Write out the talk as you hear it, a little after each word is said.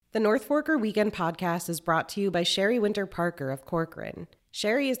The Northforker Weekend Podcast is brought to you by Sherry Winter Parker of Corcoran.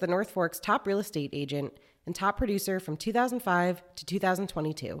 Sherry is the North Fork's top real estate agent and top producer from 2005 to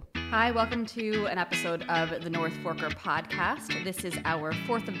 2022. Hi, welcome to an episode of the Northforker Podcast. This is our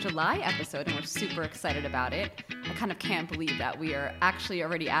 4th of July episode, and we're super excited about it. I kind of can't believe that we are actually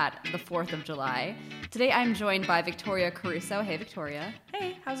already at the 4th of July. Today I'm joined by Victoria Caruso. Hey, Victoria.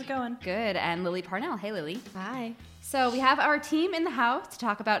 Hey, how's it going? Good. And Lilly Parnell. Hey, Lilly. Hi. So we have our team in the house to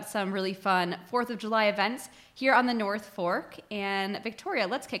talk about some really fun 4th of July events here on the North Fork. And Victoria,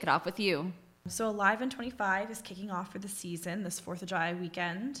 let's kick it off with you. So Alive in 25 is kicking off for the season this 4th of July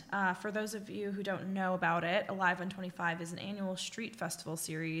weekend. For those of you who don't know about it, Alive in 25 is an annual street festival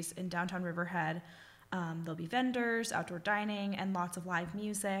series in downtown Riverhead. There'll be vendors, outdoor dining, and lots of live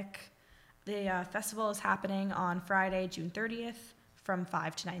music. The festival is happening on Friday, June 30th from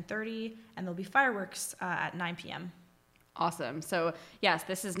 5 to 9:30, and there'll be fireworks at 9 p.m. Awesome. So yes,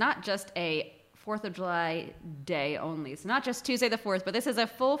 this is not just a 4th of July day only. It's not just Tuesday the 4th, but this is a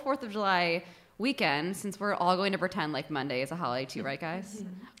full 4th of July weekend, since we're all going to pretend like Monday is a holiday too, right, guys?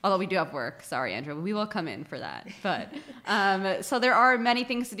 Although we do have work. Sorry, Andrew. We will come in for that. But so there are many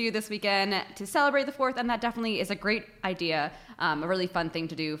things to do this weekend to celebrate the 4th, and that definitely is a great idea, a really fun thing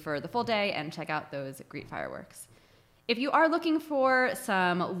to do for the full day, and check out those great fireworks. If you are looking for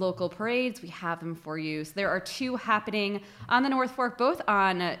some local parades, we have them for you. So there are two happening on the North Fork, both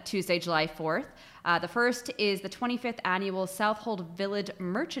on Tuesday, July 4th. The first is the 25th annual Southold Village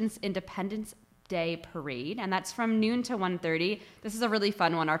Merchants Independence Day Parade, and that's from noon to 1:30. This is a really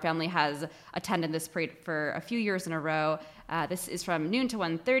fun one. Our family has attended this parade for a few years in a row. This is from noon to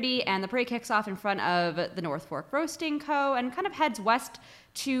 1:30, and the parade kicks off in front of the North Fork Roasting Co. and kind of heads west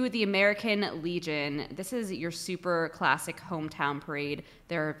to the American Legion. This is your super classic hometown parade.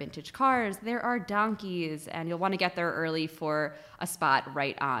 There are vintage cars, there are donkeys, and you'll want to get there early for a spot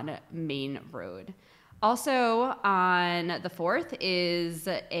right on Main Road. Also on the 4th is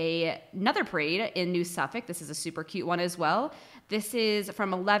another parade in New Suffolk. This is a super cute one as well. This is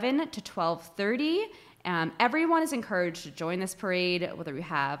from 11 to 12:30. Everyone is encouraged to join this parade, whether you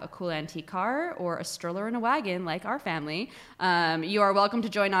have a cool antique car or a stroller and a wagon like our family. You are welcome to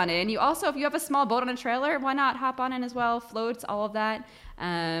join on in. You also, if you have a small boat on a trailer, why not hop on in as well? Floats, all of that.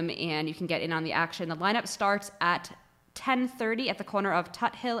 And you can get in on the action. The lineup starts at 10:30 at the corner of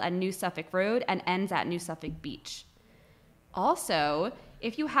Tut Hill and New Suffolk Road and ends at New Suffolk Beach. Also,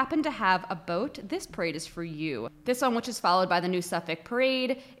 if you happen to have a boat, this parade is for you. This one, which is followed by the New Suffolk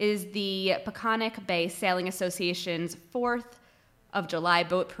Parade, is the Peconic Bay Sailing Association's 4th of July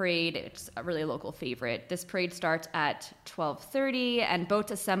boat parade. It's a really local favorite. This parade starts at 12:30, and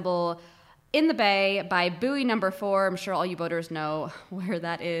boats assemble in the bay by buoy number 4. I'm sure all you boaters know where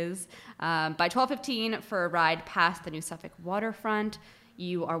that is. By 12:15 for a ride past the New Suffolk waterfront.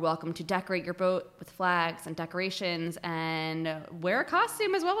 You are welcome to decorate your boat with flags and decorations and wear a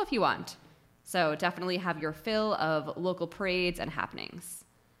costume as well if you want. So definitely have your fill of local parades and happenings.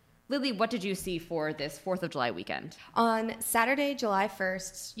 Lilly, what did you see for this 4th of July weekend? On Saturday, July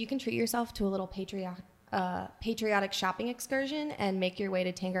 1st, you can treat yourself to a little patriotic shopping excursion and make your way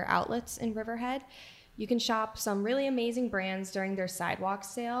to Tanger Outlets in Riverhead. You can shop some really amazing brands during their sidewalk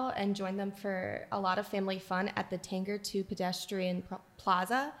sale and join them for a lot of family fun at the Tanger 2 Pedestrian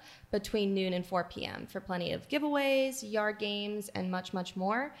Plaza between noon and 4 p.m. for plenty of giveaways, yard games, and much, much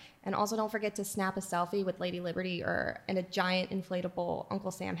more. And also don't forget to snap a selfie with Lady Liberty and a giant inflatable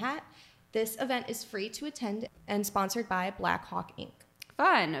Uncle Sam hat. This event is free to attend and sponsored by Black Hawk Inc.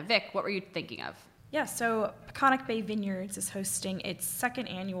 Fun. Vic, what were you thinking of? Yeah, so Peconic Bay Vineyards is hosting its 2nd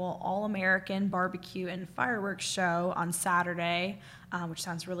annual All-American Barbecue and Fireworks Show on Saturday, which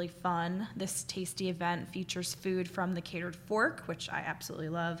sounds really fun. This tasty event features food from the Catered Fork, which I absolutely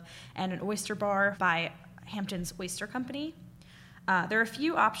love, and an oyster bar by Hampton's Oyster Company. There are a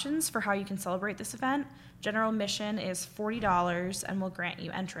few options for how you can celebrate this event. General admission is $40 and will grant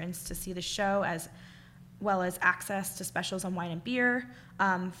you entrance to see the show as well as access to specials on wine and beer.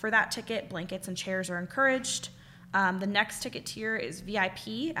 For that ticket, blankets and chairs are encouraged. The next ticket tier is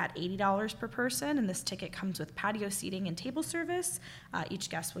VIP at $80 per person, and this ticket comes with patio seating and table service. Each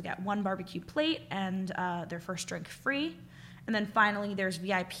guest will get one barbecue plate and their first drink free. And then finally, there's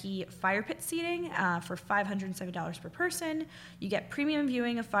VIP fire pit seating for $507 per person. You get premium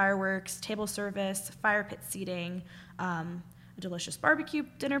viewing of fireworks, table service, fire pit seating, a delicious barbecue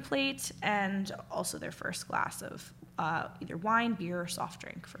dinner plate, and also their first glass of either wine, beer, or soft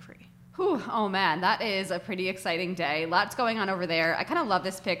drink for free. Whew, oh man, that is a pretty exciting day. Lots going on over there. I kind of love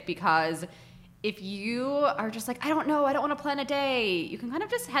this pick because if you are just like, I don't know, I don't want to plan a day, you can kind of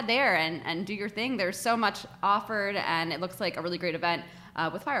just head there and do your thing. There's so much offered, and it looks like a really great event.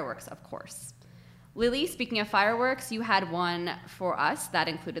 with fireworks, of course. Lilly, speaking of fireworks, you had one for us that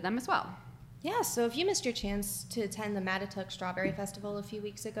included them as well. Yeah, so if you missed your chance to attend the Mattatuck Strawberry Festival a few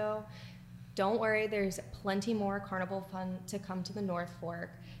weeks ago, don't worry, there's plenty more carnival fun to come to the North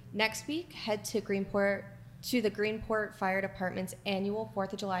Fork. Next week, head to the Greenport Fire Department's annual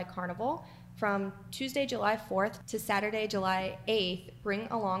 4th of July Carnival. From Tuesday, July 4th to Saturday, July 8th, bring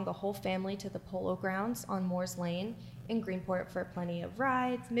along the whole family to the Polo Grounds on Moores Lane in Greenport for plenty of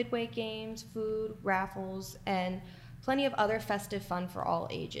rides, midway games, food, raffles, and plenty of other festive fun for all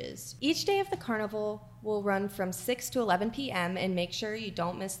ages. Each day of the carnival will run from 6 to 11 p.m. and make sure you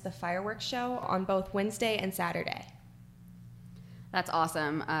don't miss the fireworks show on both Wednesday and Saturday. That's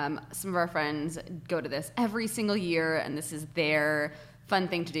awesome. Some of our friends go to this every single year, and this is their fun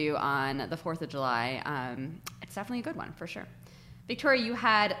thing to do on the 4th of July. It's definitely a good one, for sure. Victoria, you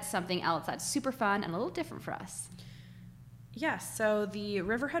had something else that's super fun and a little different for us. Yes, so the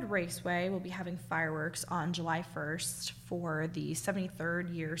Riverhead Raceway will be having fireworks on July 1st for the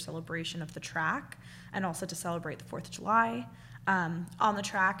 73rd year celebration of the track and also to celebrate the 4th of July. On the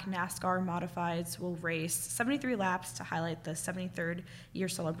track, NASCAR Modifieds will race 73 laps to highlight the 73rd year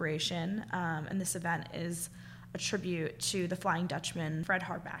celebration, and this event is a tribute to the Flying Dutchman, Fred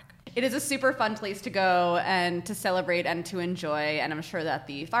Hardback. It is a super fun place to go and to celebrate and to enjoy, and I'm sure that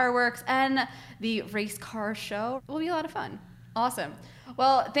the fireworks and the race car show will be a lot of fun. Awesome.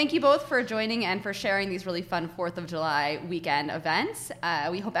 Well, thank you both for joining and for sharing these really fun 4th of July weekend events.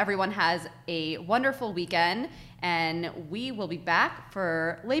 We hope everyone has a wonderful weekend, and we will be back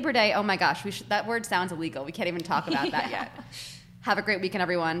for Labor Day. Oh my gosh, that word sounds illegal. We can't even talk about that yet. Have a great weekend,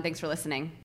 everyone. Thanks for listening.